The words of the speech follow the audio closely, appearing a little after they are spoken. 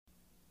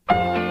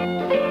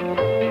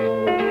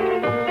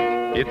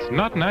It's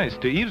not nice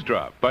to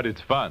eavesdrop, but it's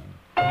fun.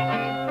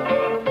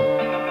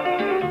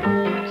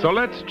 So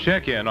let's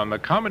check in on the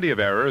comedy of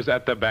errors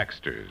at the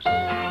Baxters.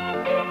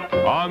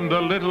 On the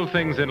little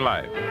things in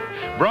life.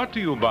 Brought to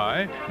you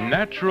by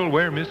Natural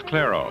Wear Miss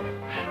Claro.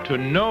 To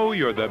know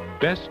you're the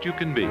best you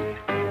can be.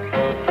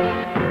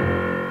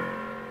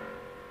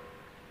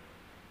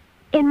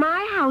 In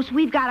my house,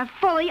 we've got a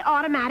fully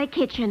automatic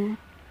kitchen.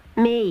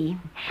 Me.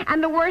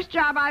 And the worst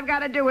job I've got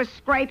to do is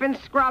scrape and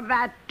scrub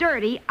that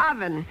dirty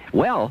oven.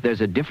 Well,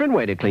 there's a different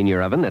way to clean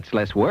your oven that's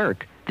less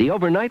work. The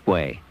overnight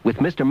way, with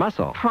Mr.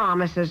 Muscle.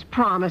 Promises,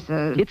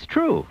 promises. It's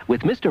true.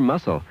 With Mr.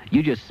 Muscle,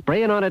 you just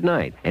spray it on at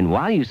night, and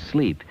while you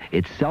sleep,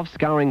 its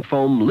self-scouring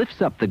foam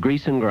lifts up the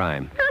grease and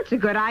grime. That's a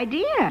good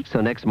idea.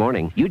 So next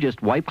morning, you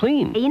just wipe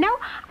clean. You know,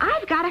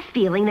 I've got a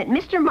feeling that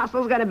Mr.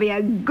 Muscle's going to be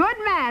a good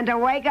man to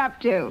wake up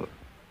to.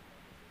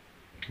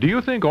 Do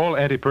you think all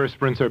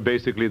antiperspirants are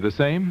basically the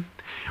same?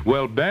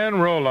 Well, Ban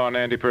Roll-On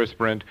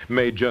antiperspirant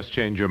may just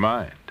change your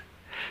mind.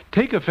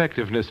 Take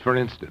effectiveness, for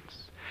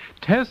instance.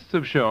 Tests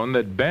have shown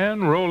that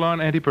Ban Roll-On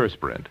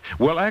antiperspirant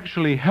will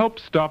actually help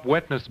stop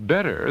wetness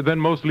better than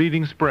most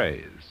leading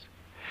sprays.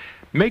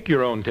 Make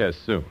your own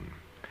test soon.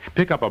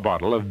 Pick up a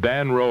bottle of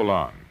Ban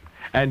Roll-On,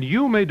 and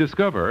you may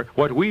discover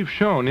what we've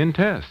shown in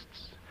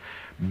tests.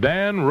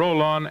 Ban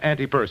Roll-On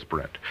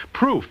antiperspirant,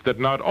 proof that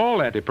not all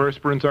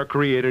antiperspirants are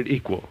created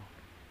equal.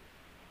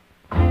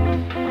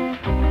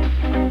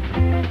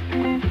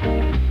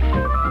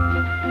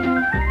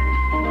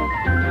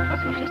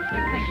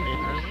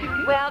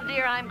 Well,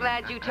 dear, I'm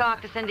glad you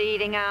talked us into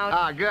eating out.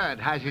 Ah, good.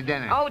 How's your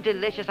dinner? Oh,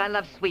 delicious. I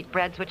love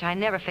sweetbreads, which I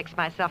never fix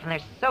myself, and they're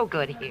so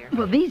good here.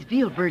 Well, these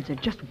veal birds are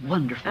just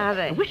wonderful. Are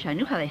they? I wish I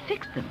knew how they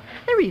fixed them.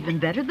 They're even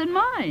better than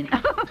mine.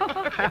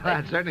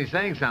 That's certainly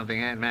saying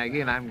something, Aunt Maggie,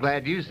 and I'm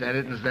glad you said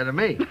it instead of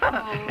me.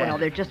 Well,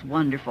 they're just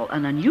wonderful.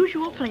 An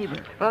unusual flavor.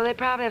 Well, they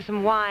probably have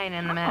some wine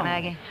in them, Aunt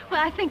Maggie.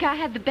 Well, I think I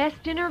had the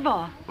best dinner of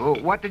all. Oh,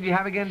 what did you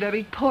have again,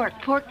 Debbie? Pork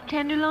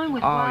tenderloin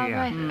with Oh, wild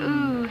yeah. rice.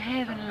 Ooh,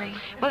 heavenly.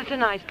 Well, it's a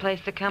nice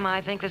place to come,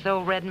 I think, this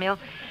old Red Mill.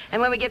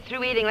 And when we get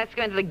through eating, let's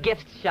go into the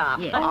gift shop.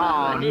 Yeah.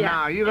 Oh, Yeah.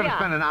 now, you're going to Yeah.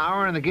 spend an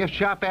hour in the gift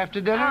shop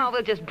after dinner? Oh,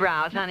 we'll just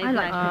browse, honey. I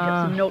like to pick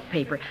up some note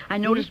paper. I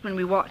noticed when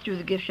we walked through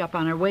the gift shop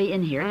on our way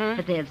in here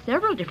that they had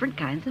several different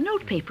kinds of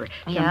note paper.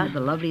 Some Yeah? had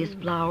the loveliest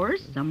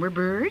flowers, some were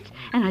birds,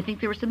 and I think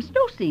there were some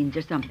snow scenes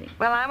or something.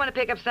 Well, I want to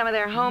pick up some of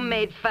their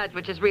homemade fudge,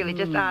 which is really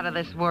just out of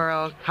this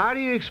world. How do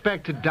you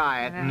expect to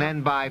diet and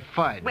then buy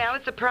fudge? Well,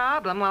 it's a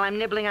problem. While I'm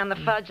nibbling on the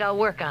fudge, I'll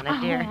work on it,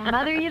 dear. Oh,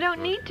 Mother, you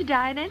don't need to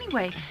diet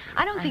anyway.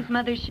 I don't think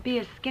mothers should be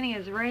as skinny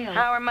as rails.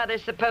 How are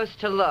mothers supposed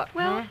to look?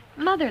 Well,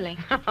 motherly.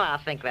 I'll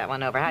think that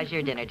one over. How's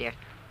your dinner, dear?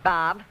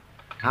 Bob,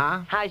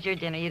 Huh? how's your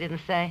dinner? You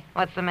didn't say.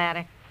 What's the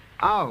matter?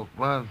 Oh,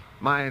 well,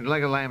 my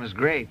leg of lamb is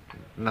great.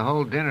 And the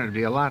whole dinner would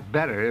be a lot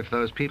better if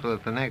those people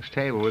at the next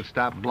table would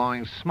stop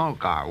blowing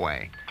smoke our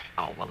way.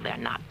 Oh, well, they're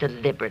not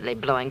deliberately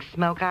blowing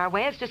smoke our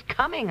way. It's just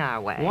coming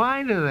our way.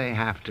 Why do they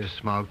have to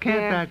smoke? Can't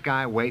Yeah. that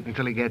guy wait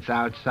until he gets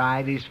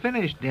outside? He's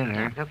finished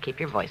dinner. Now, keep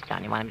your voice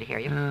down. You want him to hear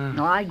you?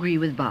 No, I agree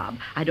with Bob.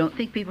 I don't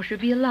think people should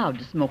be allowed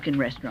to smoke in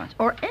restaurants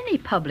or any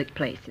public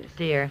places.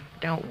 Dear,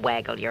 don't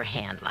waggle your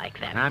hand like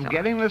that. I'm It's all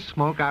getting the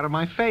smoke out of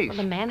my face. Well,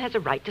 the man has a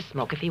right to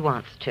smoke if he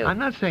wants to. I'm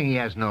not saying he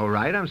has no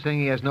right. I'm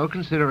saying he has no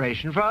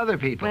consideration for other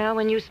people. Well,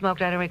 when you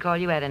smoked, I don't recall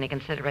you had any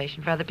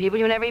consideration for other people.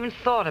 You never even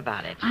thought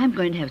about it. I'm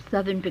going to have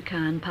southern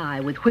pecan pie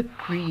with whipped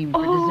cream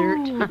for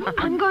dessert.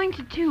 I'm going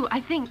to, too.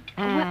 I think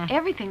well,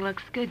 everything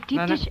looks good. Deep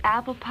No, no. dish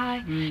apple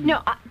pie.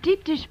 No,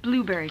 deep dish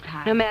blueberry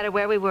pie. No matter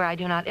where we were, I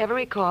do not ever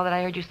recall that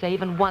I heard you say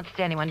even once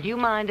to anyone, do you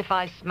mind if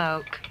I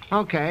smoke?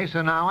 Okay,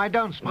 so now I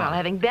don't smoke. Well,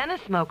 having been a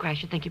smoker, I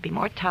should think you'd be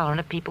more tolerant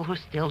of people who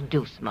still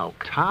do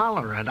smoke.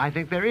 Tolerant? I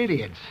think they're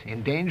idiots,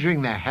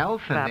 endangering their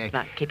health and Perhaps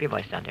not. Keep your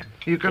voice down, dear.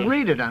 You can Dear.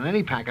 read it on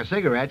any pack of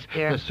cigarettes.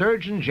 Dear. The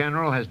Surgeon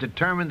General has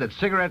determined that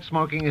cigarette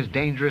smoking is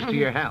dangerous to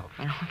your health.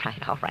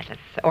 All right.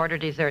 Let's order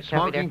dessert,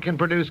 shall we, dear? Smoking can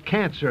produce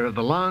cancer of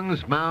the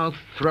lungs, mouth,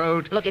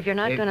 throat. Look, if you're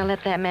not It- going to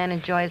let that man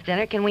enjoy his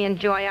dinner, can we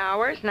enjoy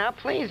ours? Now,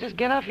 please, just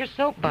get off your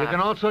soapbox. You can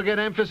also get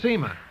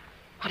emphysema.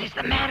 What is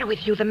the matter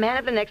with you? The man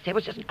at the next table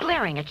is just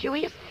glaring at you.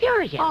 He is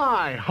furious.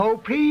 I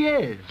hope he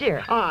is.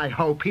 Dear. I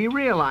hope he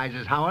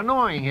realizes how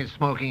annoying his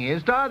smoking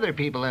is to other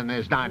people in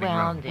this dining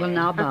Well, room. dear. Well,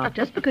 now, Bob,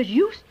 just because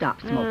you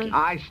stopped smoking.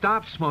 I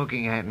stopped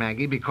smoking, Aunt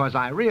Maggie, because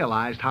I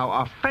realized how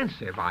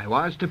offensive I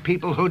was to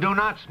people who do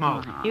not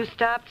smoke. You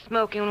stopped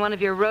smoking when one of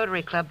your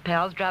Rotary Club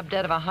pals dropped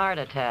dead of a heart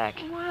attack.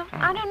 Well,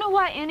 I don't know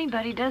why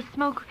anybody does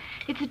smoke.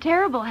 It's a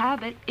terrible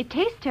habit. It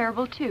tastes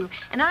terrible, too.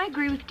 And I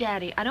agree with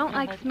Daddy. I don't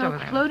like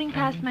smoke floating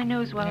past my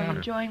nose while I'm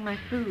enjoying my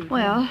food.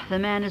 Well, the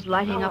man is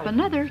lighting up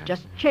another.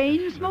 Just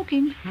chain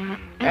smoking.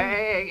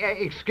 Hey,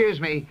 excuse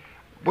me.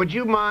 Would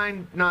you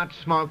mind not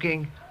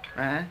smoking?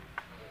 Huh?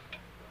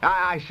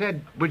 I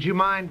said, would you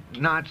mind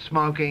not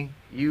smoking?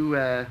 You,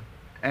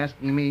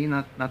 asking me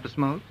not to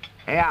smoke?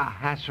 Yeah,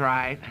 that's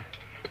right.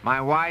 My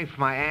wife,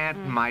 my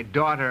aunt, my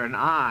daughter, and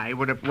I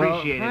would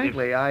appreciate it if...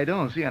 frankly, I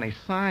don't see any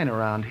sign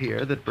around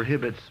here that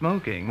prohibits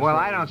smoking. Well, so-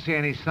 I don't see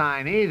any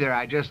sign either.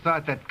 I just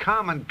thought that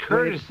common Well,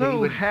 courtesy it so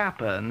would...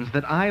 happens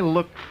that I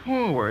look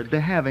forward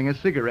to having a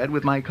cigarette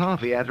with my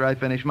coffee after I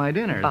finish my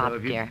dinner. Bob, so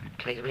if you... dear,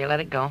 please, will you let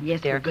it go? Yes,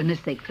 dear. for goodness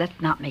sakes,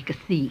 let's not make a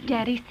scene.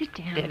 Daddy, sit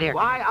down. Dear.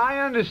 Well, I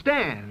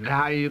understand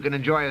how you can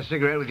enjoy a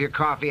cigarette with your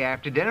coffee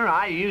after dinner.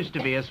 I used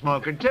to be a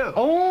smoker, too.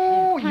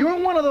 Oh,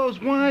 you're one of those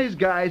wise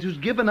guys who's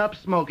given up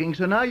smoking,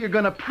 so now you're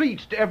going to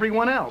preach to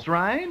everyone else,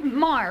 right?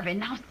 Marvin,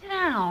 now sit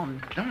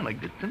down. Darling,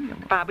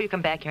 Bob, will you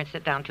come back here and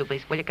sit down, too,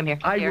 please? Will you come here?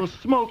 I Dear. will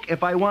smoke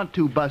if I want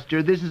to,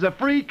 Buster. This is a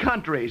free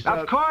country, so...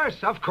 Of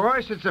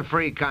course it's a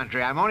free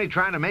country. I'm only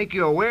trying to make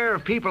you aware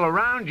of people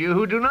around you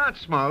who do not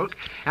smoke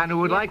and who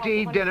would like to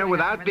eat dinner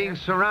without being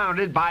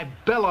surrounded by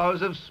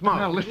billows of smoke.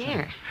 Now, listen,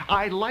 Dear.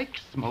 I like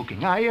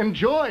smoking. I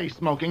enjoy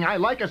smoking. I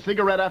like a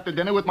cigarette after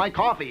dinner with my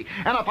coffee.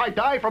 And if I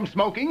die from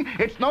smoking,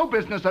 it's no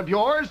business of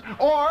yours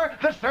or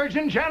the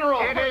Surgeon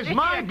General. It is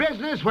my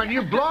business when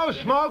you blow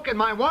smoke in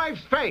my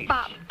wife's face.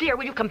 Bob, dear,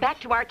 will you come back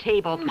to our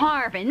table?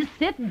 Marvin,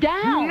 sit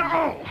down.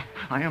 No!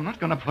 I am not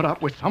going to put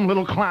up with some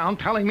little clown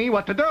telling me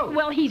what to do.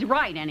 Well, he's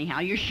right, anyhow.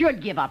 You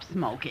should give up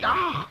smoking.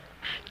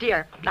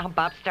 Dear, now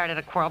Bob started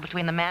a quarrel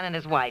between the man and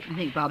his wife. I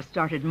think Bob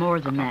started more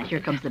than that. Here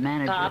comes the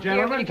manager. Bob,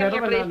 dear, will you come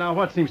here, please? Now,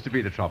 what seems to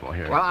be the trouble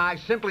here? Well, I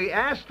simply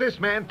asked this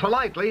man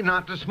politely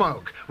not to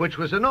smoke, which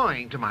was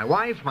annoying to my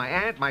wife, my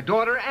aunt, my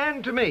daughter,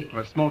 and to me.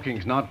 Well,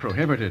 smoking's not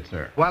prohibited,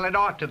 sir. Well, it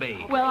ought to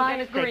be. Well, I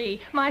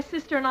agree. My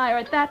sister and I are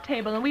at that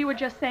table, and we were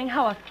just saying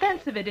how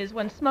offensive it is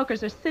when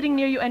smokers are sitting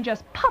near you and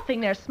just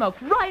puffing their smoke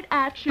right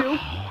at you.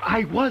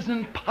 I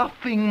wasn't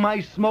puffing my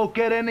smoke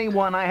at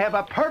anyone. I have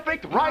a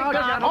perfect right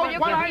to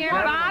smoke when I here,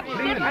 want. Bob.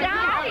 Sit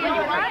down. Sit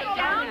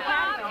down,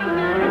 Bob.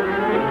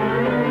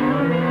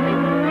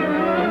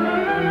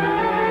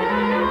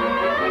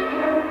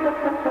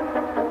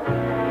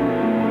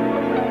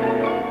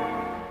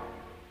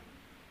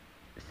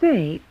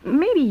 Say,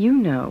 maybe you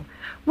know.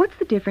 What's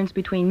the difference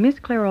between Miss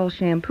Clairol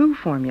shampoo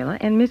formula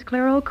and Miss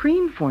Clairol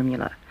cream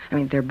formula? I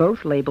mean, they're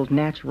both labeled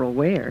natural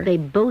wear. They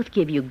both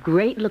give you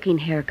great-looking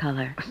hair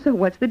color. So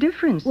what's the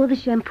difference? Well, the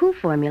shampoo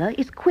formula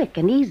is quick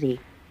and easy,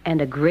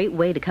 and a great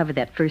way to cover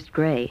that first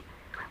gray.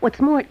 What's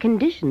more, it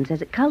conditions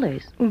as it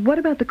colors. What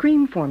about the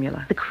cream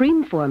formula? The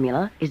cream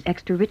formula is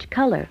extra rich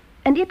color,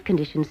 and it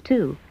conditions,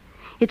 too.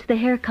 It's the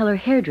hair color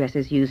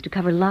hairdressers use to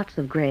cover lots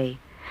of gray,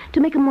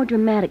 to make a more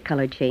dramatic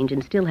color change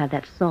and still have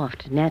that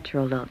soft,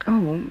 natural look.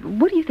 Oh,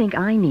 what do you think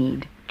I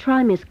need?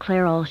 Try Miss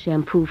Clairol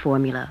shampoo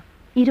formula.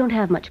 You don't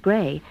have much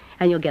gray,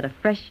 and you'll get a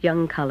fresh,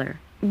 young color.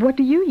 What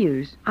do you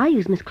use? I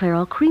use Miss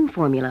Clairol cream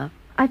formula.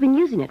 I've been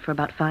using it for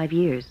about 5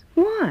 years.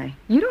 Why?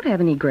 You don't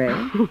have any gray.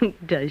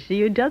 Does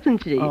she or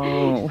doesn't she?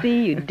 Oh.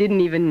 See, you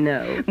didn't even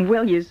know.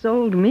 Well, you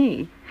sold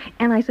me.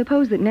 And I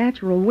suppose that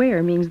natural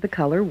wear means the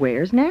color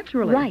wears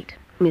naturally. Right.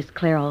 Miss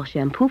Clairol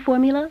shampoo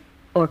formula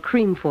or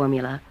cream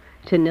formula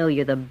to know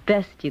you're the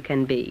best you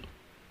can be.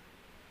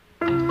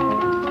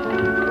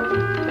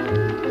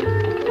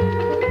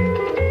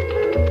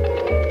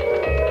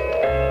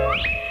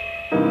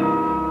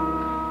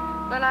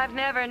 Well, I've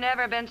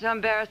never been so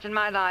embarrassed in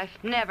my life.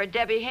 Never.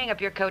 Debbie, hang up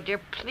your coat, dear.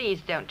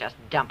 Please don't just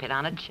dump it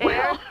on a chair.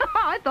 Well,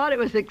 I thought it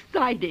was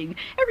exciting.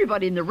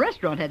 Everybody in the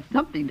restaurant had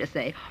something to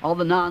say. All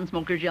the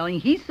non-smokers yelling,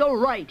 "He's so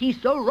right,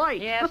 he's so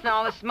right." Yes, and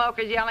all the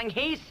smokers yelling,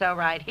 "He's so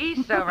right,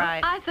 he's so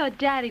right." I thought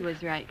Daddy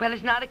was right. Well,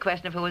 it's not a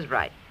question of who was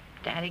right.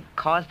 Daddy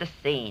caused a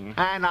scene.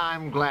 And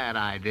I'm glad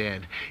I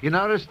did. You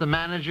notice the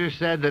manager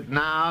said that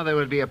now there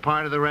would be a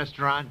part of the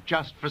restaurant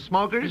just for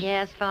smokers?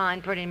 Yes,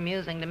 fine. Pretty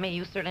amusing to me.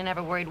 You certainly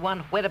never worried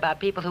one whit about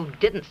people who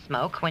didn't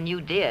smoke when you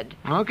did.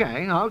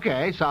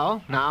 Okay.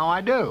 So now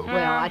I do.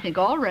 Well, I think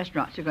all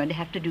restaurants are going to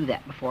have to do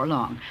that before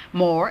long.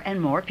 More and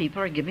more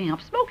people are giving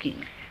up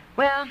smoking.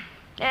 Well,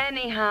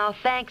 anyhow,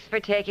 thanks for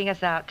taking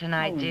us out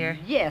tonight, dear.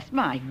 Yes,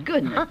 my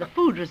goodness. The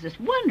food was just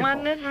wonderful.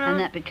 Wonderful. And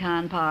that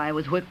pecan pie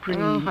with whipped cream.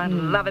 Oh, I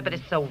love it, but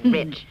it's so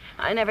rich.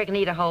 I never can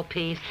eat a whole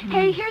piece.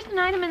 Hey, here's an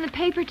item in the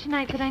paper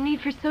tonight that I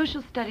need for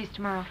social studies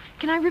tomorrow.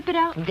 Can I rip it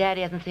out?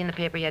 Daddy hasn't seen the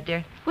paper yet,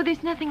 dear. Well,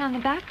 there's nothing on the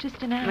back,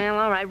 just an ad. Well,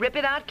 all right. Rip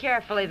it out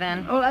carefully,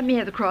 then. Oh, let me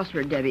have the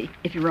crossword, Debbie,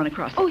 if you run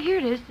across it. Oh, here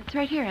it is. It's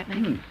right here, Aunt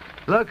Maggie.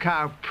 Look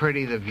how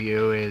pretty the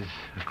view is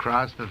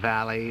across the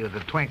valley with the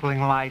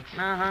twinkling lights.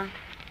 Uh-huh.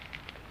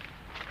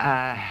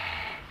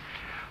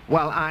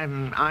 Well,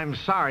 I'm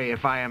sorry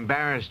if I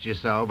embarrassed you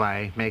so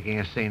by making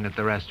a scene at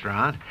the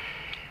restaurant.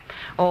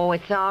 Oh,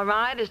 it's all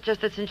right. It's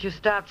just that since you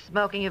stopped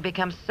smoking, you've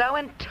become so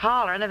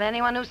intolerant of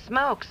anyone who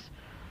smokes.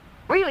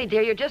 Really,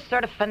 dear, you're just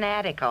sort of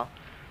fanatical.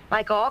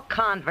 Like all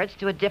converts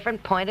to a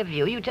different point of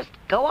view, you just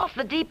go off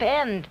the deep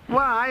end. Well,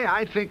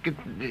 I think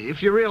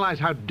if you realize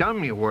how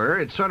dumb you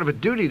were, it's sort of a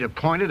duty to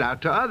point it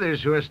out to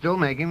others who are still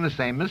making the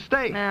same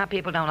mistake. Nah,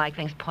 people don't like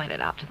things pointed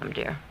out to them,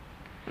 dear.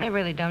 They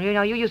really don't. You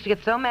know, you used to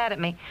get so mad at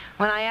me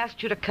when I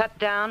asked you to cut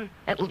down,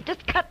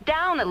 just cut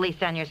down at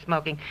least on your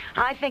smoking.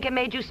 I think it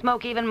made you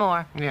smoke even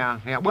more. Yeah.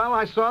 Well,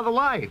 I saw the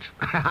light.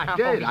 I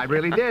did. I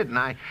really did. And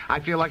I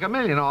feel like a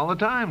million all the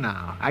time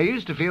now. I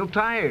used to feel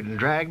tired and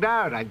dragged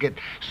out. I'd get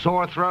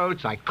sore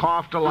throats. I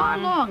coughed a lot.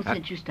 How long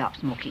since you stopped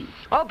smoking?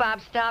 Oh,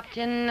 Bob stopped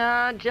in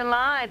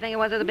July. I think it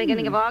was at the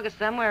beginning of August,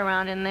 somewhere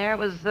around in there. It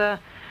was,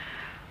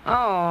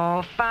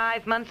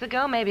 5 months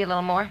ago, maybe a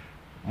little more.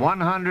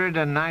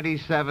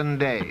 197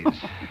 days.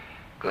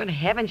 Good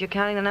heavens, you're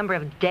counting the number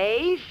of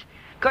days?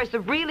 Of course, the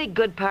really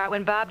good part,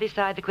 when Bob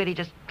decided to quit, he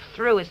just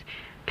threw his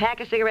pack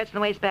of cigarettes in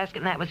the wastebasket,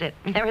 and that was it.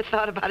 Never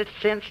thought about it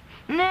since.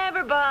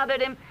 Never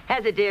bothered him.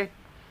 Has it, dear?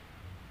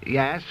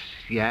 Yes,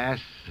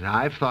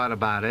 I've thought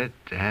about it,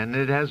 and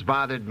it has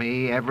bothered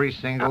me every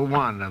single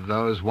one of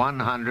those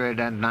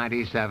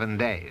 197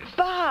 days.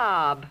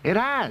 Bob! It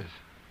has.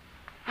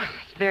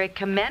 It's very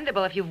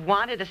commendable if you've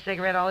wanted a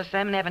cigarette all this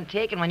time and haven't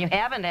taken one. You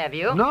haven't, have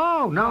you?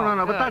 No,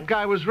 good. but that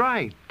guy was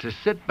right. To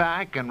sit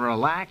back and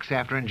relax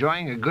after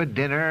enjoying a good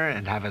dinner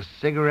and have a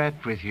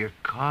cigarette with your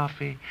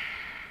coffee.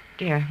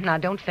 Dear, now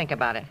don't think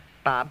about it,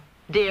 Bob.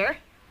 Dear?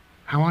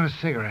 I want a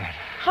cigarette.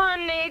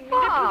 Honey,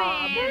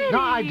 please. No,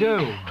 I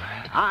do.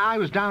 I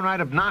was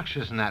downright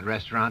obnoxious in that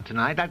restaurant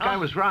tonight. That guy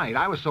was right.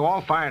 I was so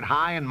all-fired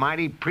high and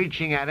mighty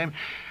preaching at him,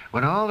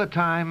 when all the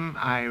time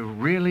I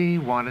really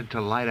wanted to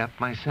light up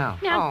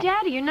myself. Now,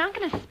 Daddy, you're not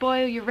going to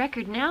spoil your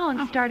record now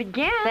and start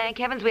again. Thank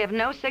heavens we have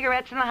no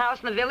cigarettes in the house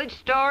and the village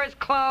store is Oh,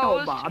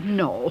 closed. Bob,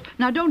 no.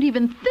 Now, don't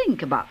even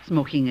think about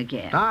smoking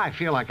again. I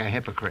feel like a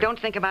hypocrite. Don't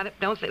think about it.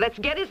 Let's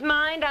get his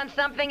mind on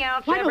something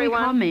else, Why don't everyone.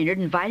 we call Maynard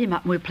and invite him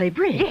up and we'll play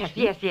bridge?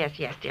 Yes,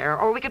 dear.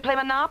 Or we could play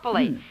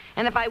Monopoly.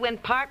 And if I win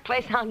Park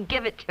Place, I'll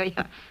give it to you.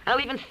 I'll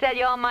even sell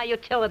you all my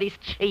utilities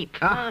cheap.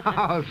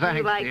 Oh, thanks,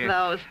 You like dear.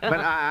 those. But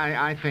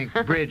I think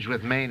bridge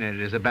with Maynard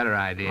is a better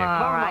idea. All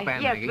Call him right. up,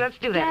 Aunt Yes, Maggie. let's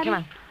do that. Daddy, Come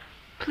on.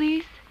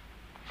 Please,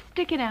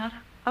 stick it out,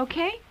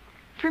 okay?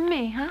 For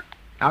me, huh?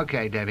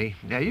 Okay, Debbie.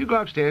 Now, you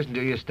go upstairs and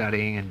do your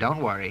studying, and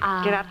don't worry.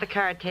 Get off the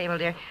card table,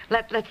 dear.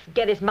 Let's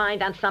get his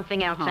mind on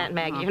something else, Aunt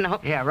Maggie, you know.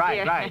 Yeah, right.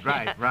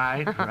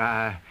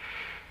 Dear.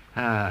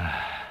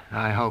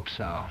 I hope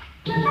so.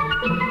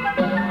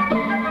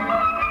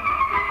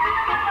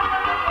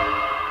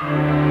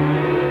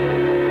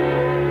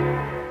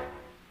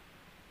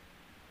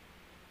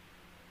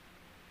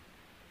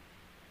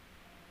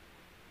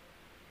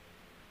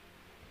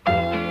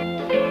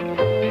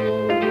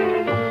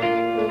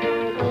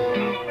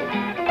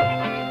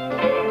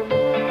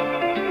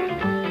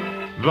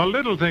 The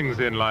Little Things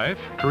in Life,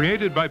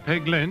 created by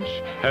Peg Lynch,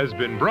 has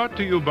been brought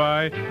to you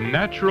by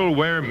Natural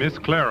Wear Miss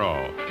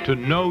Clairol, to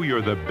know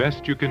you're the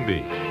best you can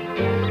be.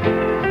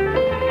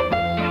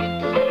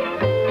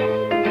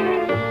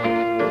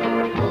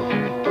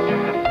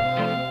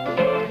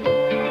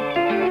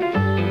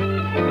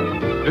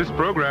 This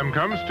program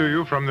comes to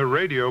you from the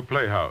Radio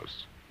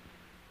Playhouse.